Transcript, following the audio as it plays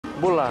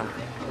Bula.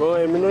 Go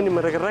minuni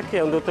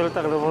mereka-raki untuk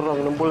terletak di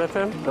warung Nambula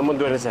FM,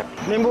 namun dua neser.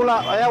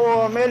 Nimbula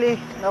ayaw meli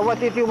na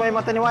watiti may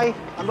mataniway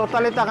ando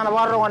talita kana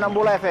warung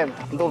Nambula FM.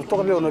 Ando to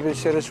kami ono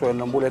series wa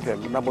Nambula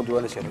FM namun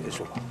dua neser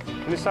isu.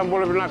 Ni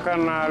sambola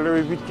binakan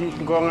lewi biti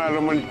gonga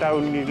lo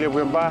tahun ni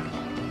lebemba.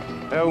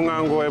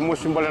 Ngango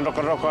musim balen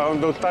roko-roko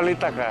untuk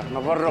talita ka na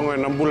warung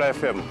Nambula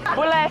FM.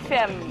 Bula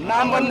FM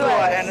namun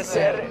dua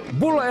neser.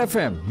 Bula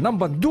FM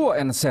namun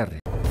dua neser.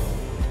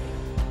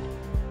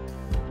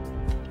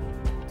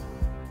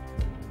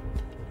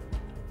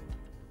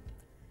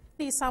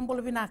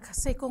 Sambol binak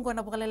sei kongo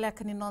na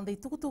Vakaleleka ni nonde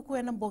tukutuku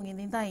en bongi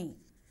ni dai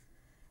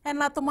en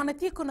la to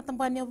manatiko na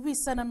tambanya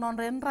visa na non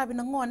ren rabi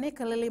na ngone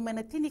kalele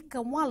mena tini ka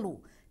walu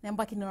na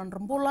mbaki ni non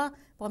rembula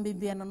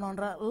pambibia na non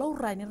ra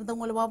laura ni renda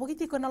ngole wabo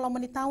kitiko na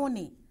lomani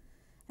tawoni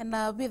en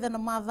na vida na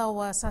madha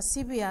wa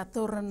sasibia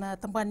tor na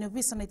tambanya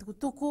visa na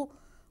tukutuku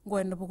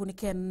ngoen na buguni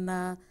ken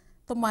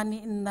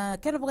tomani na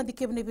ken bukan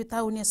dikebne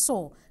bitawni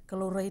so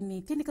kalora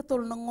ini tini ka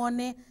tol na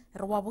ngone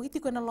rawabo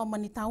kitiko na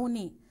lomani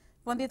tawoni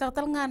Wandi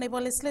tatalngan iba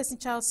lesles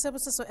Child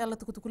Services so ela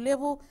tukutuku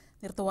levo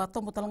nirto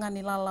wato mutalngan ni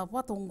lala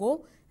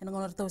watongo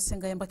enangon nirto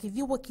senga yang baki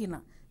view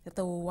wakina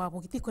nirto wapo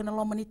kitiko na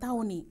loma ni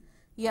tauni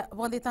ya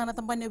wandi tana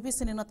tambanya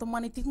bisa ni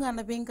natomani tinga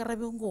na benga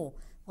rabungo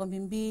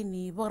wambimbi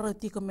ni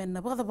barati komen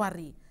na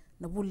badabari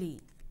na buli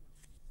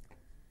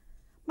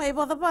mai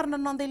badabar na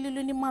nonde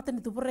lilu ni mata ni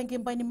tuburenge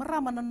mbai ni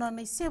marama na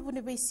nona sevu ni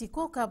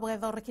beisiko ka baga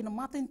dora kina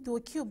mata ni tu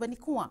Cuba ni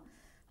kuwa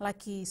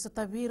laki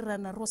sotabira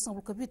na rosang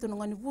bulkabito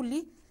ngani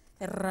buli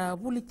era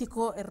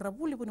politiko era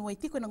buli puni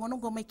waitiko na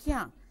ngonongo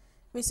maikia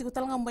besi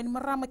kutalanga mbani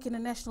marama kina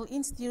National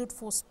Institute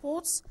for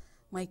Sports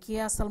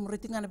maikia sal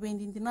muritinga na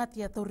bendi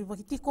dinati atau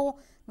ribakitiko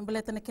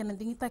membeleta na kena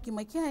dingita ki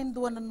maikia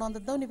indua na nonda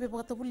dauni pe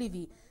bakata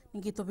bulivi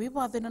ngito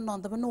biba na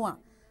nonda benua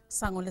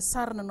sango le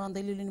sar na nonda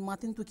lili ni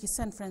matintu ki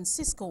San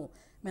Francisco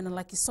mena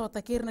laki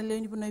sota kirna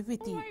leoni bunoi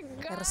viti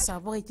era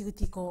sabai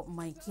tiko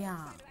maikia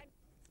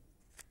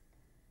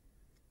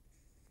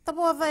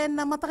Taboava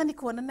na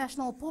matakaniko na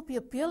National Poppy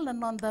Appeal na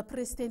nonda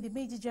President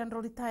Major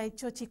General Retired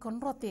Chochi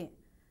Conrote.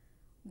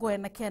 Goe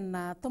na ken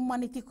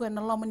tomani tiko na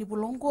lomani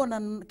bulongo na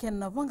ken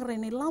vangre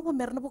ni lava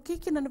mer na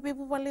bukiki na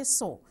bebu vale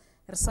so.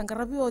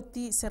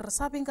 Sangarabioti ser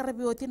sabing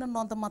karabioti na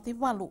nonda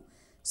mativalu.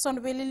 Son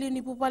belili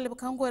ni bubale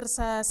bakango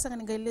sa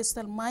sangan ngai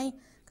lestal mai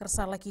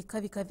karsa laki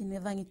kadi ni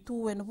dangi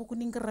tu na buku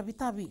ning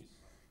karabitabi.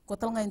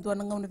 Kotal ngai ndua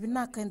na ngau na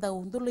binaka nda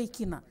undolo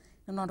ikina.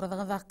 Na nonda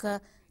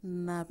daka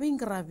na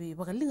bingarabi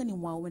bagalinga ni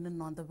wao na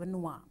nonda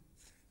benua.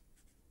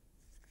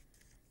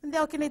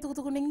 Ndia okina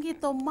tukutuku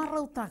ningito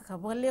marautaka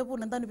bagalebu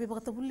na ndani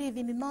bebakata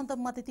bulivi ni nonda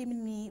matetimi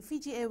ni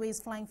Fiji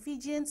Airways Flying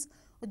Fijians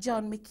o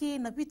John McKee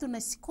na bitu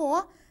na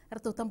sikoa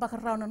erto tambaka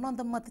rao na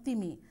nonda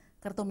matetimi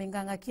karto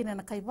menganga kina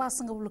na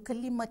kaibasa nga bulu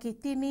kalima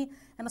keitini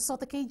na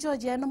sota kei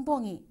Georgia na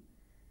mbongi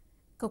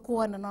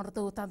kakua na nonda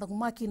tu tanda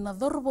kumaki na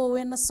dhorbo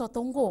we na sota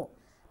ungo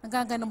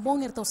naganga na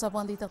mbongi erto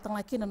sabandi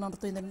tatalaki na nonda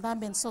tu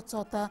indambe na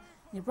sota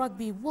ni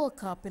Rugby World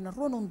Cup na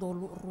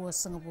ronondolu rua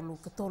sangabulu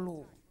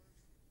katolu.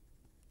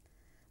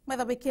 Mai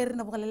da bekeri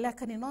na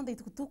Vakaleleka ni nonda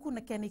itukutuku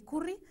na keni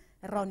kuri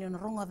raunio na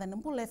rongo da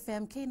Nambula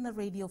FM ke na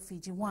Radio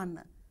Fiji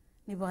 1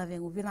 ni baadhi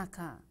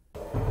binaka.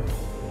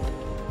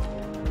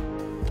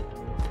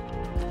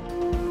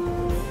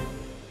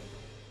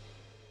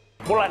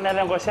 Bula na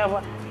lengo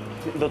siapa?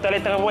 Do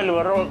talita ka bole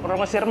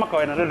rongo sirma ko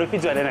na Radio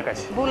Fiji na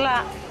kasi.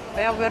 Bula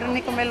ya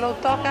verni come lo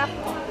toca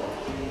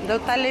do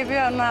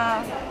talibio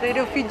na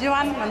Radio Fiji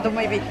 1 ando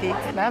mai biti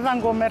na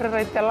vango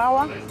merre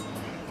telawa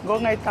go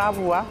ngai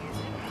tabua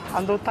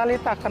ando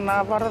talita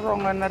kana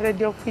varonga na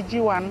Radio Fiji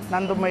 1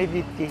 nando mai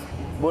biti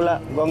Bula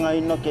go ngai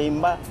no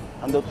keimba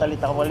ando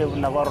talita wale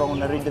na warung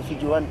na Radio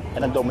Fiji 1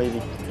 nando mai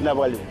biti ina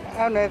wale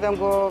ana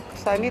dango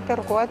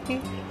saniter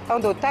kwati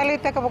ando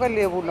talita ka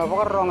bakalebu na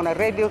varonga na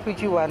Radio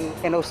Fiji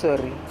 1 eno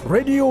sorry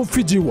Radio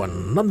Fiji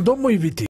 1 nando mai viti